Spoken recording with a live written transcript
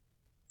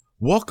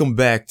Welcome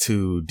back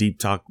to Deep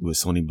Talk with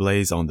Sony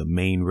Blaze on the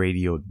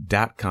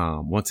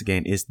mainradio.com. Once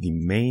again, it's the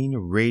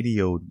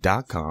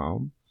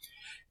mainradio.com.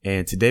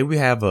 And today we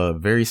have a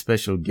very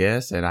special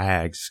guest, and I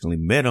actually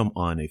met him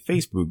on a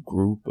Facebook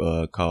group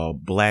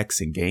called Blacks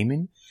in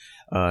Gaming.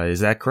 Is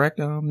that correct,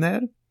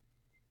 Ned?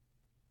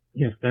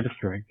 Yes, that is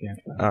correct. Yes.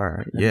 All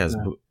right. Yes.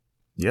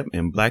 Yep.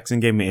 And Blacks in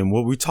Gaming. And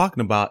what we're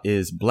talking about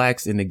is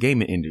blacks in the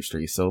gaming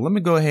industry. So let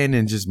me go ahead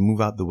and just move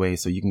out the way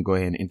so you can go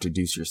ahead and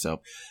introduce yourself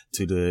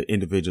to the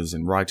individuals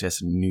in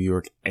Rochester, New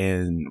York,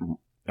 and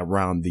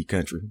around the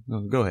country.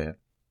 Go ahead.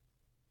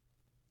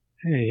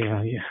 Hey,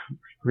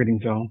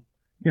 greetings, y'all.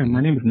 Yeah,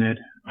 my name is Ned.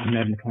 I'm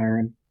Ned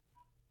McLaren.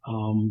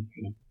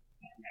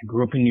 I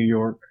grew up in New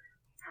York,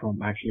 from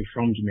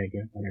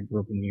Jamaica, but I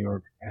grew up in New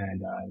York,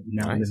 and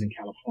now I live in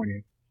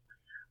California.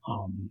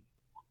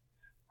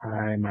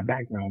 My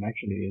background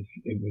actually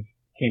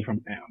came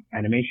from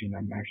animation.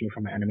 I'm actually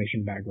from an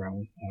animation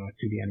background,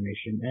 2D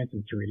animation and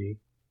some 3D.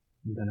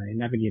 And then I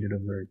navigated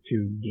over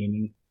to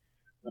gaming,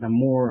 but I'm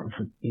more of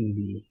an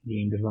indie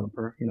game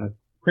developer.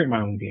 Create my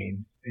own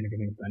games and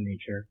everything of that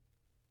nature.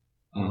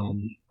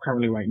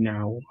 Currently right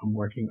now, I'm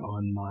working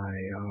on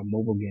my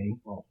mobile game,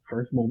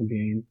 first mobile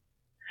game,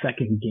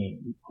 second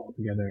game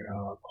altogether,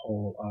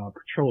 called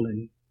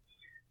Patrolling,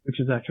 which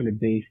is actually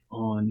based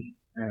on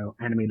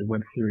animated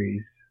web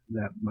series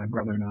that my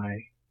brother and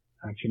I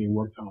actually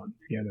worked on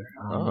together.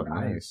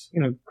 Nice.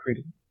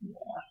 Created.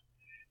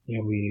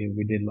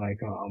 We did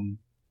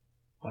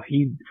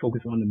he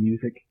focused on the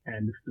music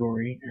and the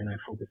story, and I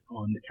focused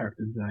on the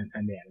character design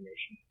and the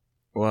animation.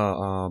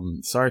 Well,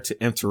 sorry to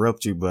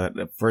interrupt you, but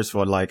first of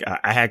all, I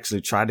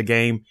actually tried the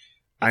game.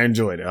 I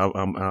enjoyed it.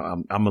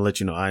 I'm gonna let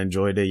you know I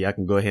enjoyed it. Y'all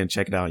can go ahead and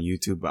check it out on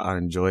YouTube, but I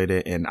enjoyed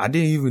it. And I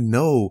didn't even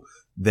know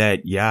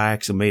that y'all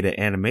actually made an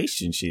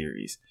animation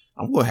series.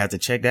 I'm going to have to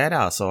check that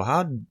out. So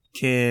how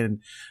can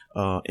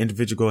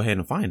individual go ahead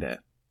and find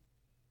that?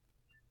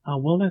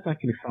 Well, that's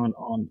actually found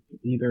on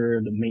either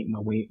my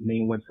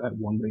main website,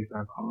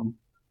 oneblaze.com,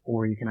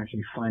 or you can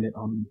actually find it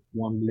on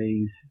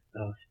OneBlaze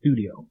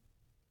Studio.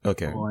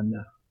 Okay. On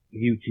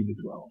YouTube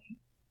as well.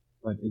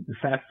 But the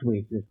fastest way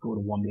is just go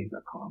to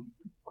oneblaze.com,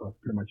 because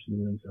pretty much the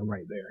links are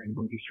right there and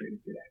bring you straight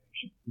into the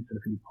animation instead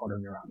of you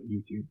pottering around on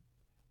YouTube.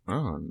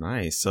 Oh,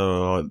 nice.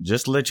 So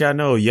just to let y'all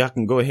know, y'all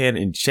can go ahead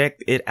and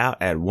check it out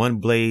at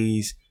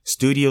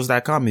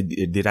oneblazestudios.com.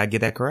 Did I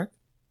get that correct?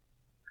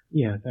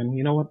 Yes, and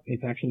you know what?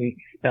 It's actually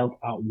spelled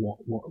out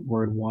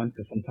word one,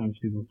 because sometimes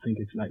people think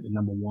it's like the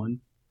number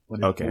one, but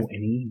it's okay.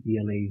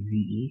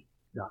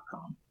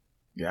 ONEBLAZE.com.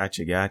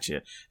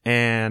 Gotcha.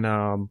 And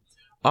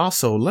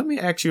also, let me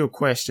ask you a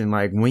question.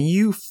 Like, when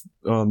you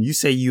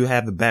say you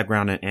have the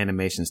background in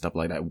animation, stuff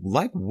like that,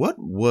 like, what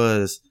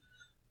was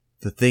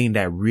the thing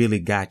that really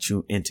got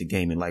you into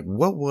gaming? Like,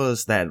 what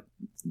was that,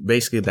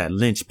 basically that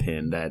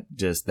linchpin, that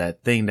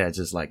thing that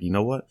just like, you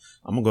know what,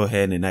 I'm gonna go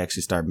ahead and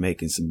actually start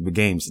making some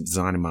games and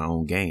designing my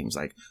own games.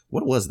 Like,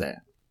 what was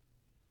that?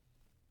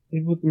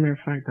 It was the mere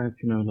fact that,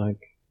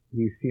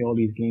 you see all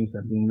these games that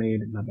are being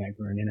made in my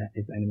background, and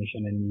it's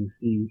animation, and you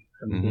see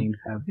some games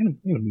have,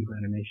 beautiful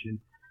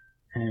animation,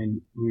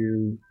 and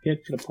you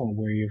get to the point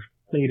where you've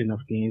played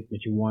enough games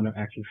that you want to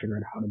actually figure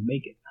out how to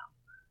make it now.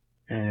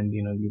 And,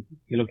 you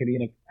look at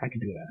it, I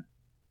could do that.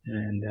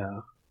 And,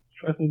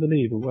 trust and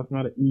believe, it was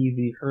not an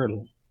easy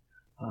hurdle,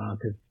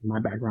 because my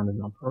background is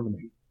not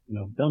programming.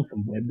 I've done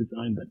some web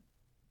design, but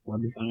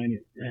web design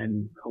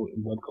and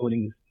web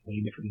coding is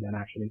way different than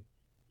actually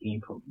game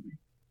programming.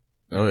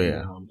 Oh,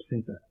 yeah.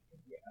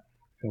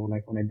 So,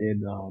 when I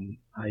did,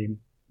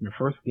 the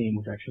first game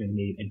was actually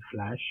made in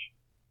Flash,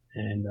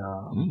 and,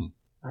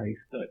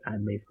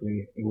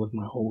 it was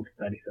my whole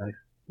study. So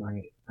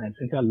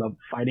since I love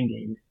fighting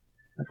games,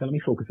 I said, let me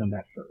focus on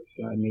that first.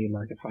 So I made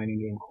a fighting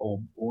game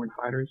called Born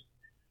Fighters.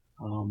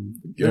 Can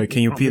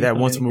you repeat that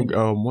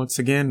once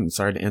again?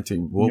 Sorry to enter.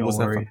 What was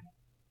that?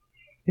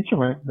 It's all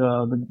right.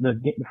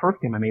 The first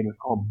game I made was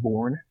called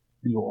Born,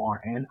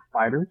 BORN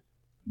Fighters.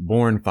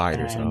 Born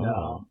Fighters. And,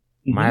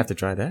 might have to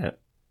try that.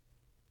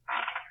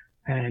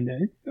 And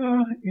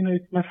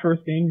it's my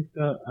first game.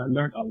 I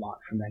learned a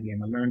lot from that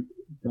game. I learned,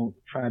 don't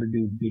try to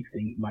do big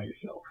things by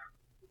yourself,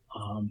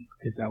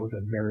 because that was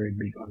a very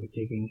big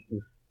undertaking. It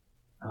was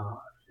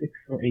 6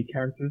 or 8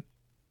 characters,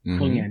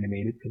 fully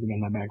animated, because again,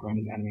 my background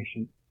is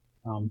animation,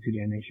 2D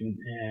animation,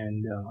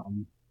 and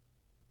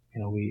I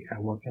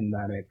worked in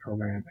that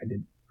program. I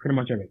did pretty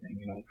much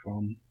everything,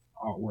 from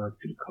artwork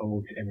to the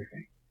code to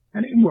everything,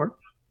 and it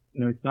worked.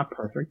 It's not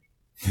perfect,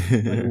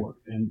 but it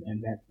worked, and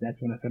that's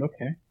when I said,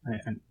 okay,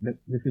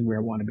 this is where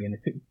I want to be. And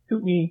it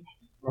took me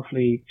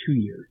roughly 2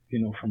 years,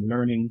 from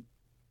learning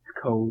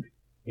code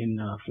in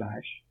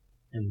Flash,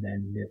 and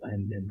then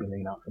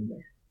building it out from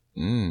there.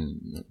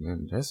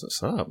 Man, that's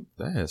what's up.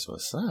 That is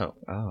what's up.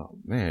 Oh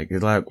man,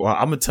 'cause like, well,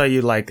 I'm gonna tell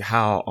you like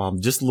how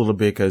just a little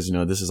bit because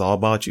this is all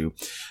about you.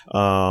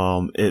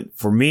 It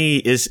for me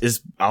is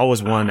I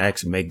always wanted to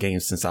actually make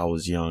games since I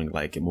was young.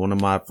 Like one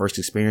of my first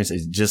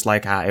experiences, just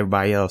like how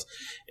everybody else,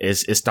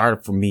 it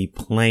started for me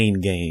playing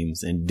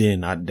games, and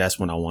then that's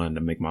when I wanted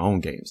to make my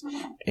own games,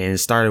 and it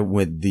started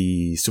with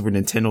the Super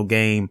Nintendo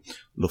game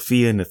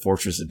Lufia and the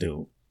Fortress of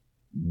Doom.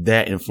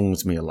 That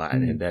influenced me a lot,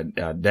 and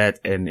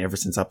and ever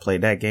since I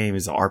played that game,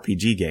 is an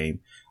RPG game.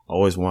 I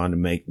always wanted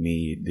to make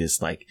me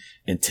this like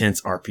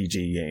intense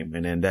RPG game,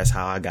 and then that's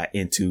how I got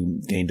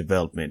into game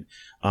development.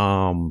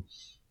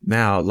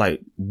 Now,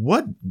 like,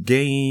 what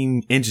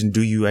game engine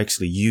do you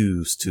actually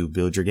use to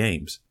build your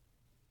games?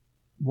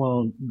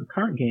 Well, the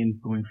current games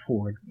going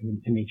forward,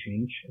 it may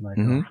change. Like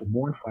for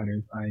Born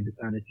Fighters, I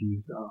decided to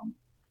use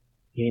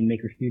Game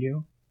Maker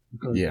Studio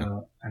because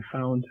I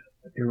found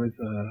that there was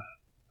a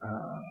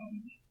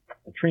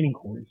training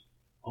course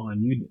on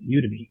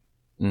Udemy.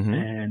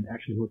 And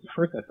actually it was the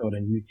first I saw it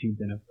on YouTube,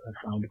 then I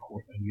found a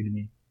course on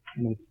Udemy,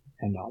 and it was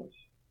 $10.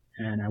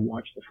 And I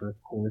watched the first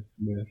course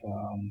with,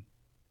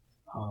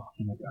 oh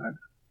my God,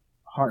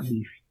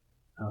 Heartbeat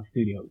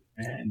Studios.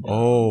 And,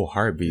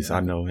 Heartbeats, I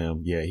know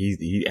him. Yeah,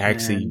 he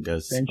actually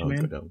does.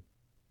 Benjamin.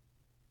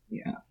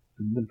 Yeah.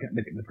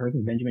 The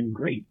person, Benjamin,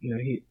 great.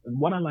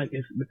 What I like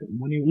is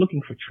when you're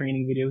looking for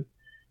training videos,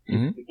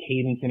 the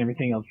cadence and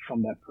everything else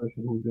from that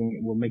person who's doing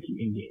it will make you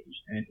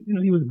engaged. And,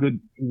 he was good.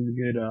 He was a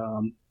good,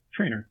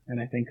 trainer. And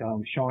I think,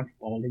 Sean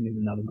Spalding is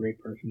another great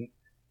person.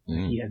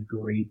 He has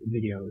great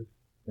videos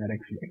that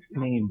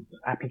explain the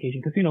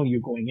application. Cause, you're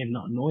going in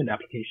not knowing the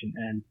application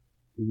and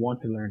you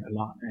want to learn a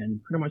lot.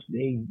 And pretty much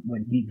they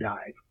went deep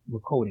dive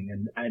with coding.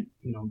 And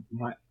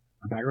my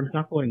background is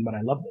not coding, but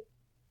I loved it.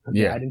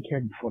 I didn't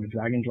care before the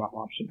drag and drop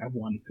option. I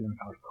wanted to learn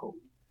how to code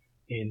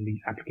in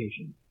these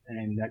applications.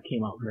 And that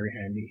came out very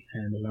handy,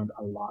 and I learned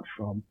a lot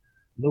from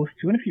those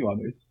two and a few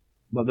others,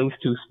 but those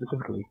two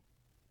specifically.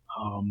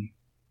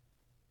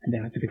 And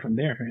then I took it from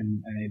there,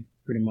 and I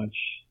pretty much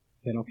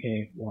said,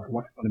 okay,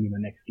 what's going to be my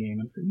next game?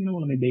 And I said,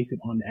 let me base it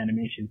on the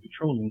animation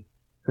patrolling,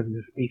 because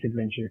it's a space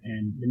adventure,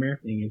 and the mere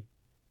thing is,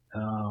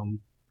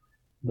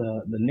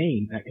 the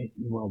name,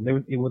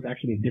 it was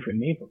actually a different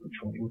name for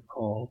patrolling. It was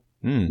called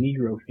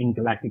Negroes in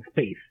Galactic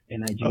Space,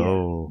 NIGS.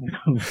 Oh,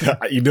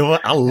 you know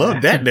what? I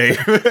love that name.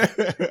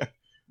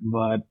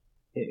 But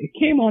it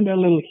came under a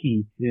little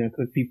heat,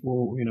 because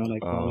people,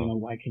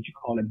 why can't you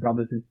call it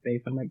Brothers in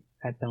Space? I'm like,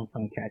 that don't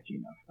sound catchy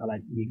enough. I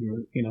like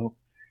Negroes,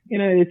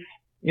 it's,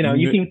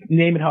 you can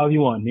name it however you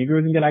want.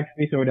 Negroes in Galactic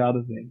Space or the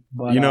other thing.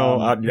 But,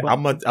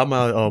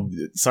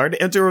 sorry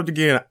to interrupt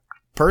again.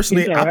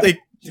 Personally,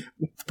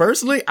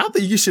 I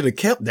think you should have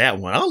kept that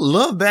one. I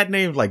love that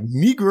name, like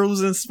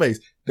Negroes in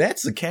Space.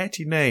 That's a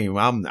catchy name.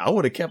 I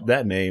would have kept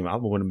that name. I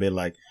would have been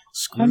like,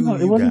 screw you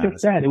guys. It wasn't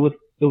just that. It was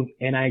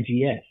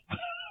NIGS.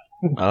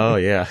 Oh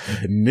yeah,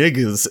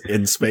 niggas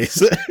in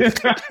space.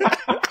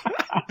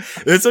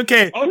 It's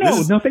okay. Oh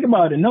no, no, think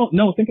about it.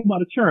 No, think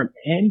about the term.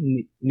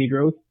 N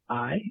Negroes,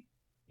 I,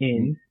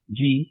 N,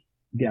 G,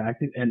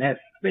 Galactic, and S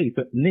space.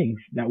 So NIGS.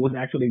 That was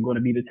actually going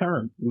to be the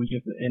term. It was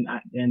just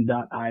N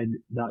dot I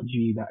dot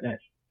G dot S,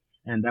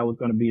 and that was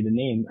going to be the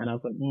name. And I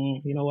was like,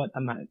 you know what?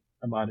 I'm not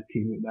about to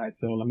team with that.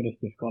 So let me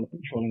just call it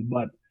patrolling.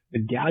 But the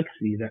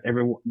galaxy that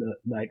everyone,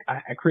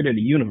 I created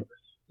a universe.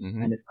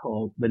 And it's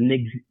called the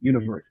NIGS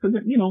universe. Cause,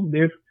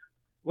 there's,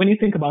 when you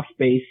think about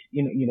space,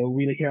 we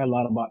really hear a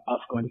lot about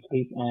us going to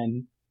space.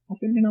 And I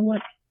said, you know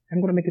what?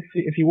 I'm going to make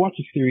if you watch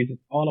the series, it's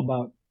all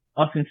about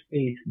us in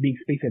space, being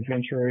space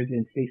adventurers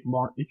in space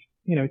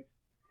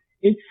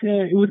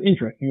it was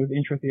interesting. It was an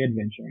interesting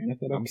adventure. And I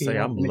said, okay.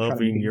 I'm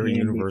loving your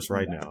universe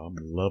right now. I'm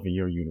loving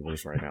your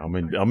universe right now.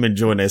 I'm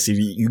enjoying that. See,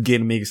 you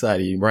getting me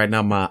excited. Right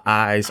now, my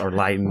eyes are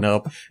lighting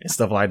up and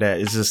stuff like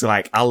that. It's just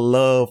like, I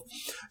love,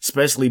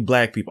 especially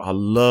Black people. I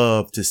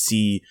love to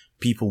see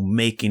people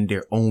making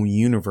their own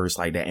universe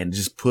like that and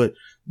just put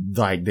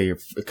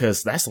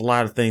because that's a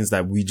lot of things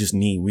that we just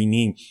need. We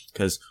need,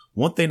 because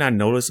one thing I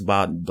noticed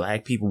about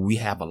Black people, we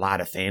have a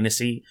lot of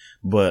fantasy,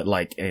 but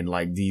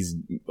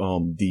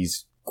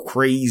these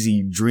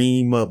crazy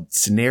dream up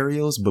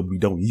scenarios, but we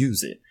don't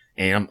use it.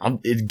 And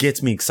it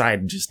gets me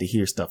excited just to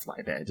hear stuff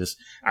like that.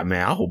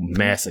 I hope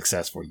mass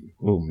success for you.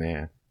 Oh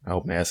man, I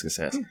hope mass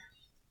success.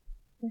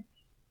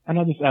 And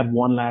I'll just add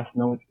one last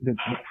note.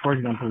 For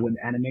example, with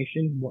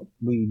animation, what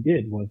we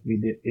did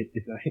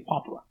it's a hip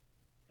opera.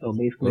 So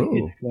basically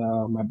it's,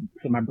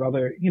 my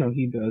brother, he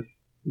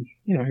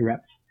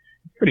raps.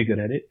 He's pretty good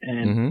at it.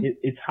 And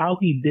it's how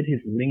he did his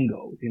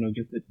lingo,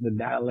 just the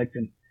dialect,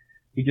 and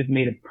he just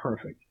made it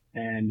perfect.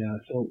 And,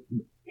 so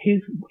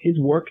his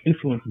work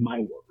influenced my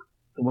work.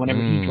 So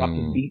whenever he dropped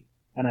a beat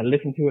and I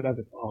listened to it, I was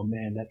like, oh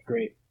man, that's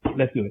great.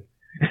 Let's do it.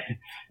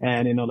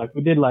 And,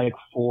 we did the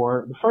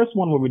first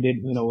one where we did,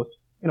 was,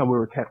 we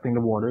were testing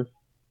the waters.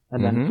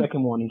 And then the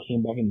second one, he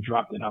came back and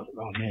dropped it. I was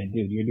like, oh man,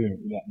 dude, you're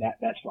doing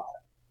that's fire.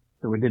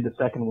 So we did the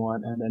second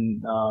one, and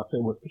then, so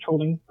it was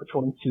Patrolling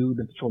 2,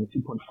 then Patrolling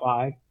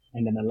 2.5,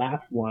 and then the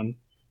last one,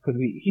 cause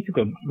he took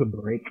a good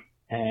break,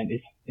 And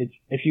it's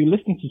if you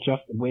listen to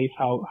just the ways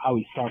how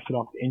he started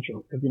off the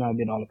intro, because I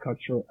did all the cuts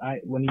for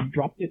when he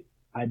dropped it,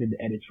 I did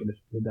the edits for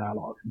the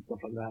dialogues and stuff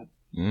like that.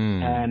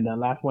 And the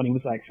last one, he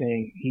was like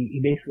saying he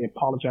basically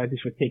apologizes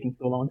for taking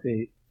so long.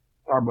 Say,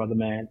 sorry, brother,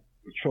 man,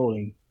 for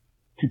trolling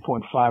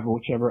 2.5 or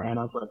whichever. And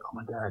I was like, oh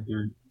my god,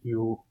 dude,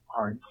 you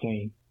are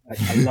insane.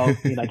 Like, I love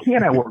like he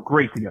and I work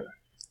great together.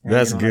 And,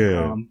 That's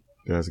good. Like,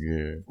 that's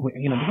good. We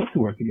have to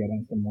work together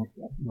on some more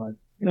stuff, but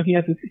he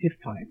has his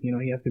time.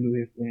 He has to do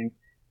his thing,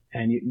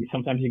 and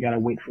sometimes you gotta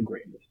wait for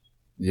greatness.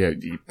 Yeah,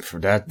 for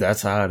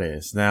that's how it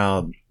is.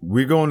 Now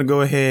we're going to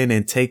go ahead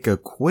and take a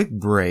quick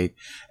break,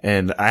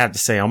 and I have to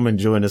say I'm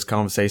enjoying this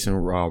conversation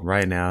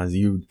right now.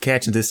 You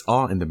catching this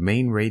all in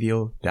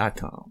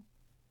themainradio.com.